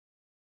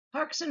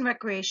Parks and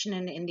Recreation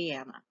in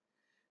Indiana.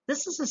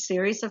 This is a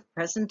series of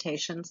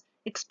presentations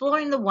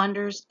exploring the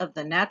wonders of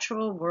the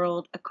natural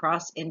world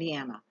across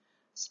Indiana,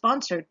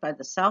 sponsored by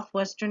the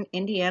Southwestern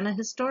Indiana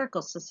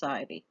Historical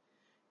Society.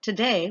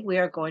 Today, we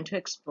are going to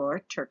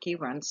explore Turkey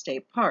Run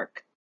State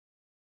Park.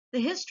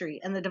 The history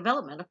and the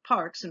development of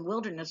parks and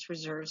wilderness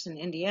reserves in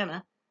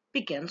Indiana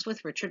begins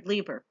with Richard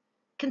Lieber,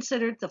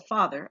 considered the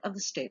father of the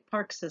state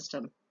park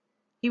system.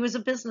 He was a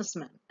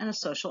businessman and a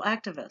social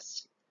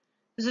activist.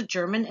 He was a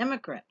German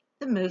immigrant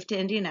that moved to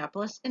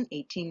Indianapolis in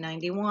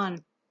 1891.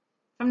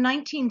 From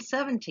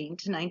 1917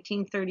 to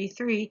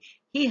 1933,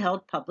 he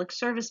held public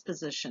service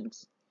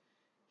positions.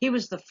 He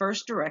was the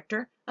first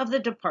director of the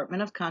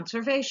Department of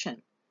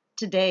Conservation,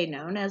 today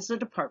known as the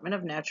Department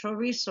of Natural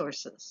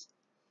Resources.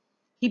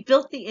 He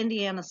built the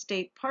Indiana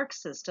State Park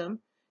System,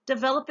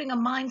 developing a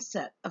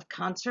mindset of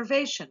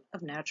conservation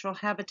of natural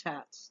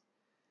habitats.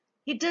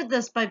 He did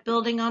this by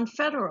building on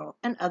federal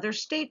and other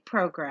state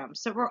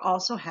programs that were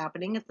also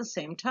happening at the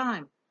same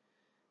time.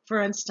 For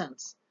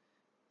instance,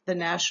 the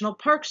National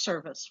Park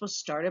Service was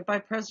started by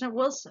President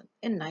Wilson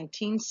in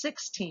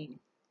 1916.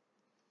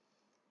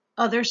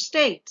 Other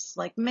states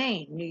like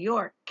Maine, New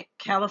York,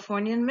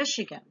 California, and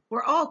Michigan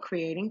were all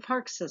creating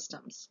park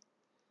systems.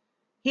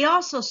 He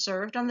also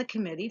served on the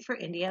committee for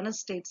Indiana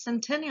State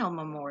Centennial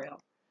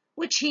Memorial,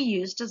 which he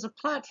used as a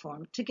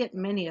platform to get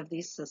many of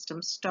these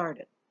systems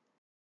started.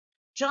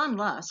 John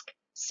Lusk,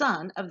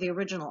 son of the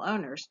original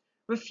owners,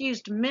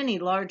 refused many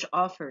large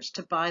offers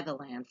to buy the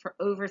land for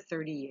over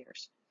 30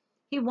 years.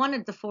 He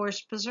wanted the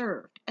forest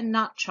preserved and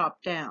not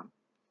chopped down.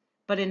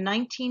 But in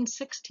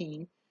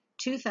 1916,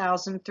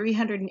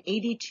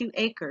 2,382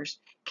 acres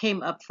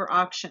came up for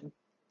auction.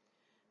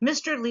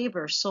 Mr.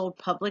 Lieber sold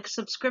public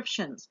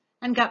subscriptions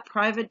and got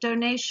private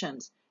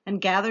donations and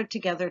gathered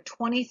together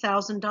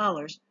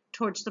 $20,000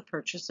 towards the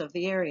purchase of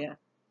the area.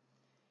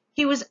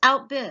 He was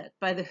outbid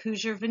by the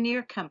Hoosier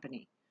Veneer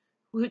Company,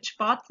 which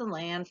bought the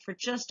land for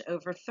just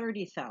over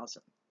 $30,000.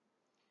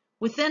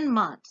 Within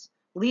months,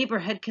 Lieber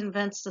had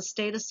convinced the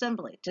state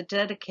assembly to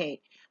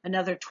dedicate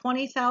another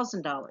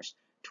 $20,000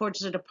 towards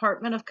the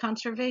Department of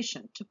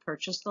Conservation to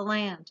purchase the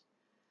land.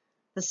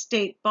 The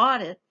state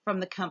bought it from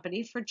the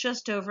company for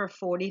just over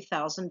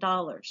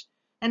 $40,000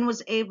 and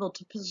was able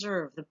to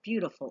preserve the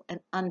beautiful and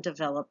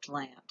undeveloped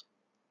land.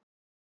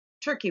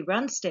 Turkey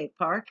Run State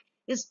Park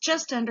is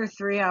just under a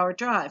 3-hour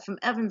drive from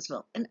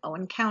Evansville in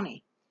Owen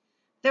County.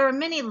 There are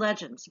many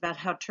legends about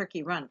how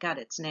Turkey Run got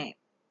its name.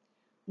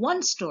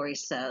 One story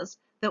says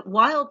that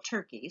wild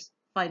turkeys,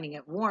 finding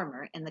it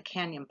warmer in the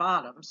canyon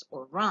bottoms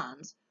or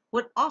runs,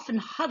 would often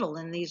huddle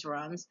in these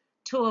runs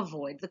to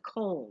avoid the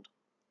cold.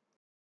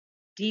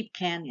 Deep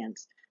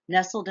canyons,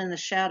 nestled in the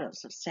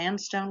shadows of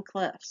sandstone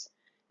cliffs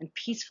and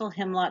peaceful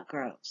hemlock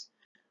groves,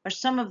 are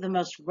some of the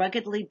most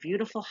ruggedly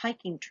beautiful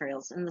hiking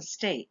trails in the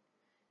state,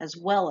 as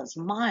well as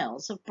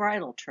miles of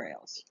bridle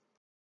trails.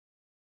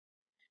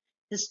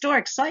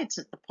 Historic sites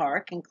at the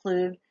park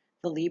include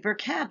the Lieber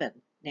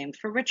Cabin, named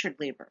for Richard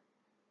Lieber,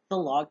 the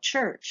Log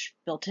Church,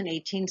 built in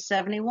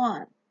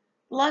 1871,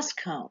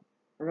 Lusk Home,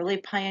 early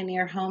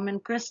pioneer home in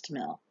grist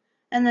mill,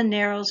 and the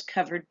Narrows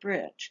Covered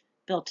Bridge,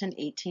 built in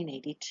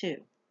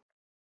 1882.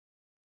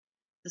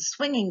 The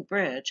swinging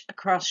bridge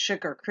across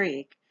Sugar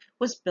Creek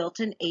was built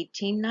in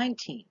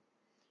 1819.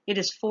 It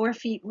is 4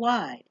 feet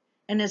wide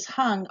and is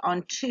hung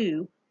on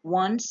two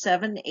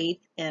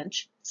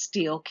 1/7/8-inch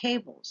steel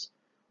cables,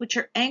 which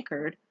are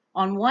anchored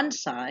on one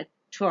side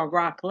to a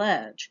rock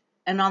ledge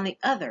and on the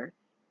other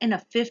in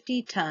a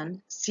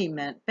 50-ton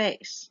cement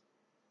base.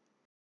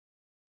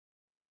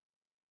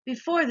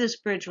 Before this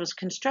bridge was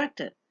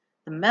constructed,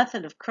 the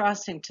method of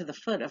crossing to the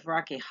foot of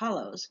Rocky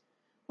Hollows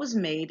was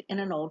made in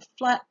an old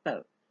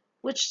flatboat,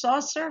 which saw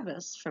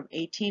service from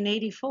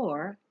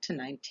 1884 to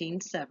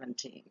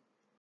 1917.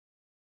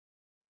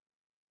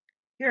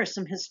 Here are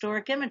some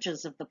historic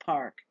images of the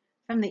park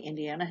from the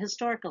Indiana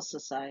Historical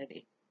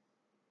Society.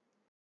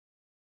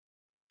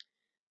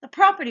 The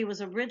property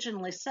was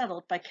originally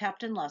settled by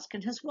Captain Lusk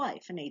and his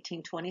wife in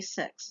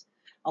 1826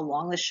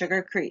 along the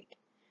Sugar Creek,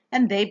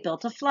 and they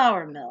built a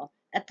flour mill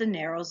at the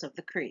narrows of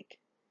the creek.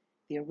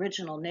 The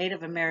original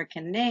Native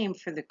American name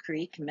for the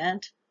creek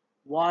meant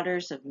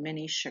waters of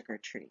many sugar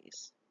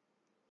trees.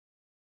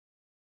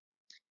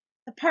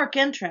 The park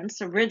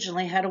entrance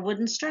originally had a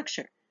wooden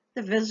structure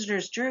the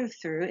visitors drove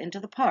through into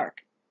the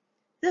park.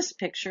 This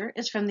picture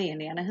is from the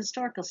Indiana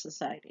Historical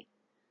Society.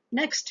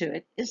 Next to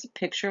it is a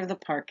picture of the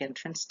park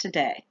entrance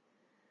today.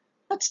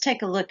 Let's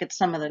take a look at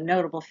some of the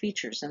notable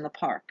features in the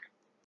park.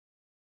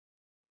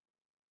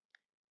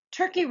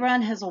 Turkey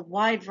Run has a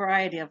wide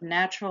variety of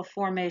natural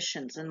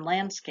formations and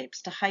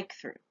landscapes to hike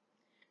through.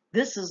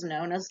 This is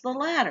known as the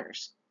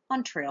Ladders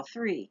on Trail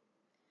 3.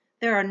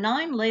 There are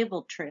 9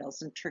 labeled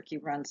trails in Turkey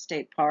Run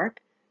State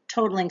Park,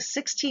 totaling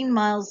 16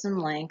 miles in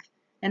length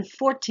and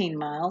 14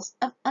 miles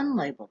of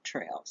unlabeled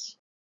trails.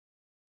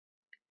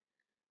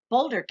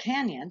 Boulder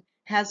Canyon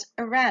has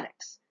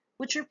erratics,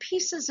 which are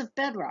pieces of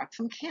bedrock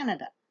from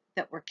Canada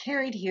that were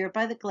carried here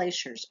by the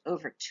glaciers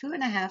over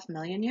 2.5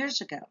 million years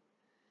ago.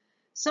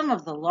 Some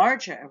of the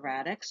larger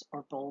erratics,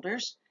 or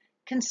boulders,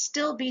 can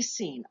still be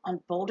seen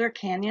on Boulder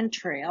Canyon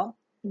Trail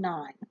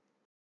 9.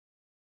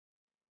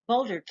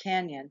 Boulder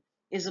Canyon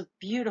is a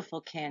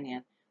beautiful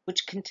canyon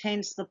which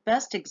contains the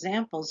best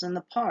examples in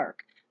the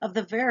park of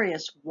the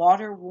various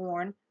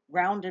water-worn,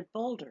 rounded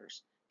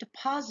boulders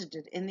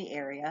deposited in the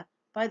area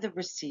by the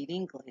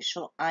receding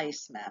glacial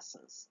ice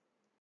masses.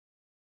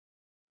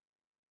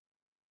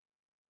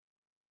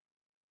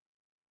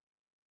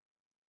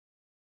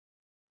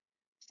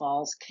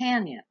 Falls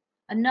Canyon,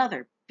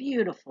 another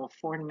beautiful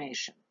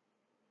formation.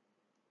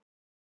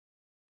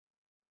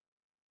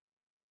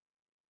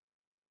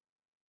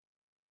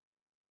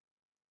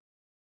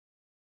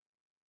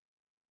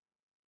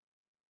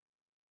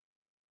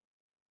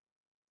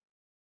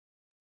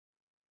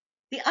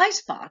 The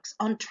icebox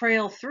on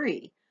Trail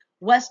 3,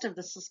 west of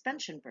the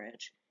suspension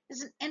bridge,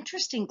 is an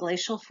interesting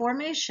glacial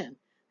formation,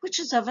 which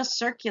is of a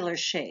circular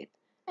shape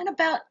and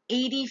about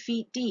 80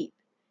 feet deep.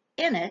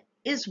 In it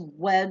is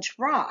Wedge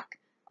Rock,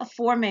 a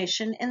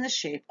formation in the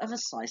shape of a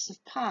slice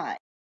of pie.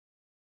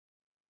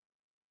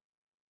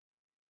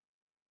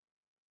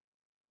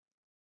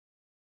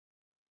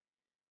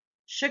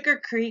 Sugar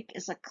Creek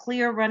is a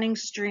clear running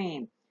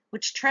stream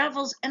which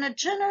travels in a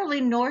generally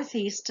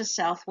northeast to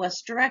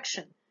southwest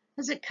direction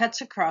as it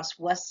cuts across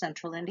west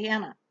central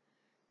Indiana.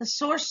 The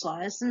source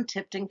lies in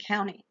Tipton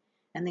County,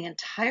 and the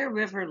entire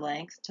river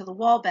length to the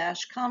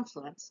Wabash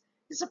confluence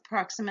is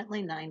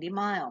approximately 90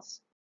 miles.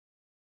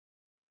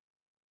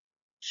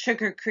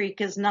 Sugar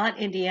Creek is not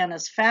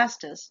Indiana's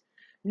fastest,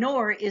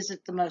 nor is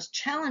it the most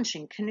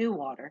challenging canoe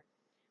water,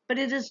 but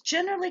it is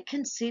generally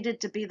conceded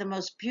to be the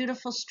most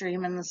beautiful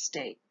stream in the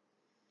state.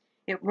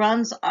 It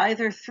runs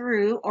either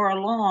through or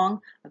along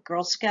a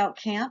Girl Scout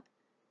camp,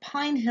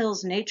 Pine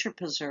Hills Nature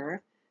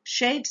Preserve,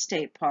 Shade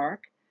State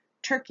Park,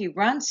 Turkey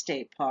Run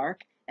State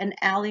Park, and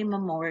Alley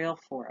Memorial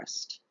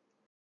Forest.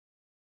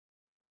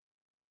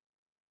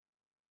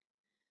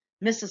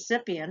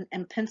 Mississippian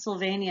and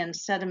Pennsylvanian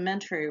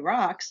sedimentary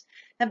rocks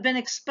have been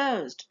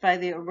exposed by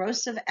the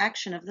erosive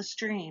action of the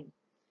stream.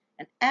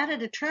 An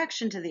added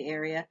attraction to the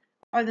area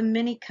are the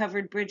many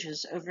covered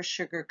bridges over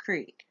Sugar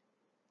Creek.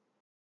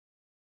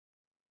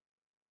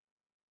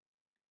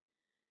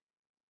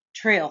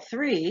 Trail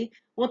 3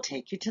 will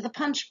take you to the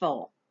Punch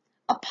Bowl,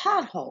 a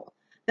pothole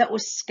that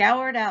was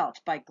scoured out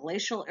by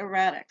glacial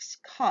erratics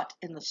caught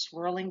in the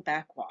swirling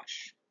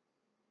backwash.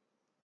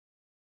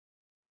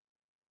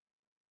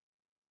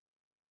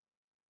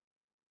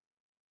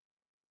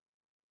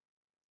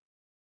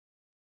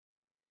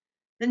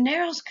 The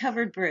Narrows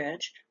Covered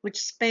Bridge, which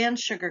spans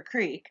Sugar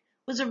Creek,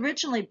 was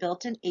originally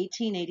built in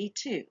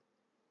 1882.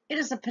 It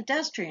is a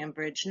pedestrian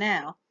bridge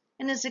now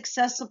and is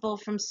accessible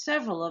from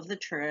several of the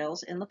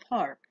trails in the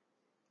park.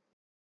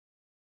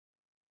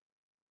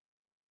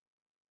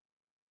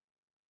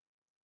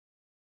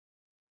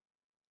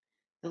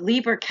 The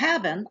Lieber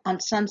Cabin on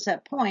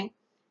Sunset Point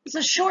is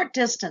a short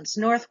distance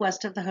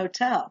northwest of the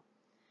hotel.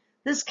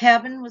 This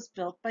cabin was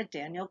built by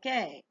Daniel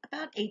Gay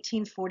about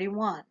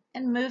 1841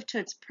 and moved to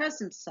its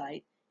present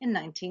site in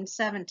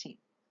 1917.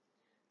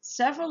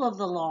 Several of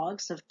the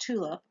logs of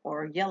tulip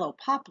or yellow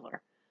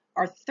poplar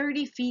are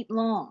 30 feet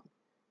long,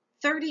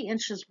 30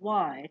 inches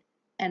wide,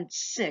 and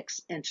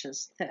 6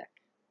 inches thick.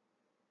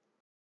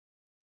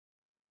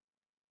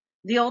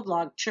 The old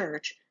log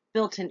church,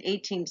 built in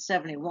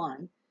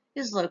 1871,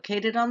 is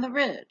located on the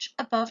ridge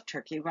above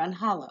Turkey Run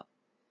Hollow.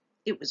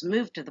 It was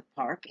moved to the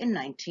park in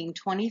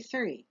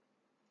 1923.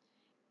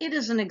 It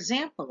is an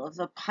example of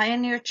a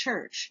pioneer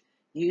church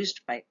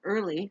used by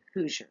early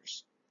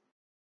Hoosiers.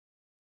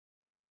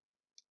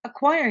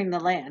 Acquiring the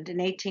land in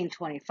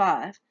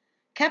 1825,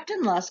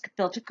 Captain Lusk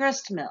built a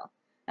grist mill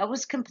that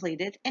was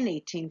completed in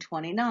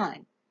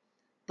 1829.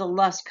 The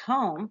Lusk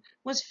home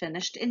was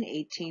finished in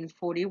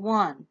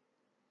 1841.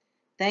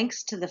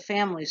 Thanks to the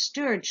family's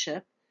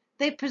stewardship,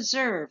 they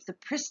preserved the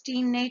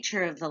pristine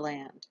nature of the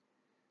land.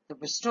 The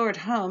restored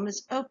home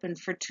is open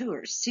for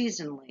tours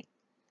seasonally.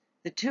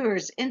 The tour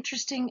is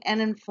interesting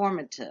and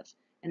informative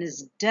and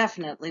is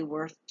definitely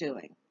worth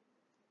doing.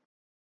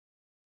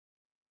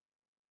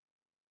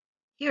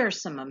 Here are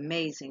some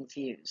amazing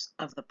views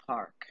of the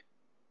park.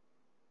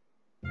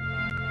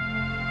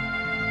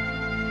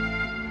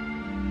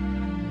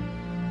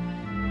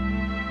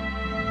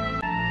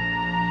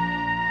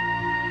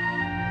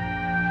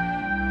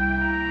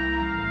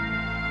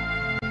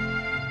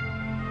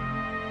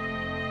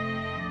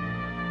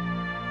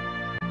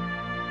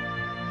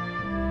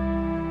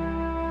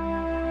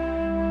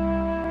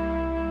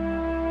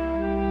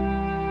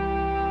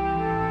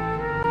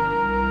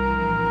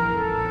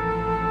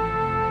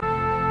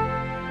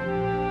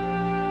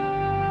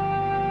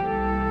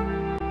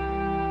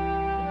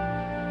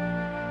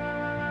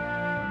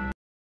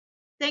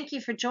 Thank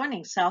you for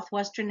joining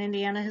Southwestern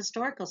Indiana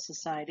Historical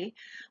Society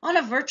on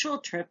a virtual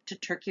trip to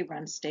Turkey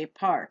Run State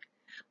Park.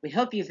 We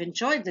hope you've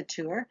enjoyed the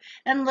tour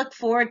and look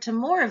forward to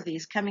more of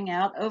these coming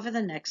out over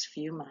the next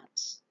few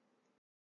months.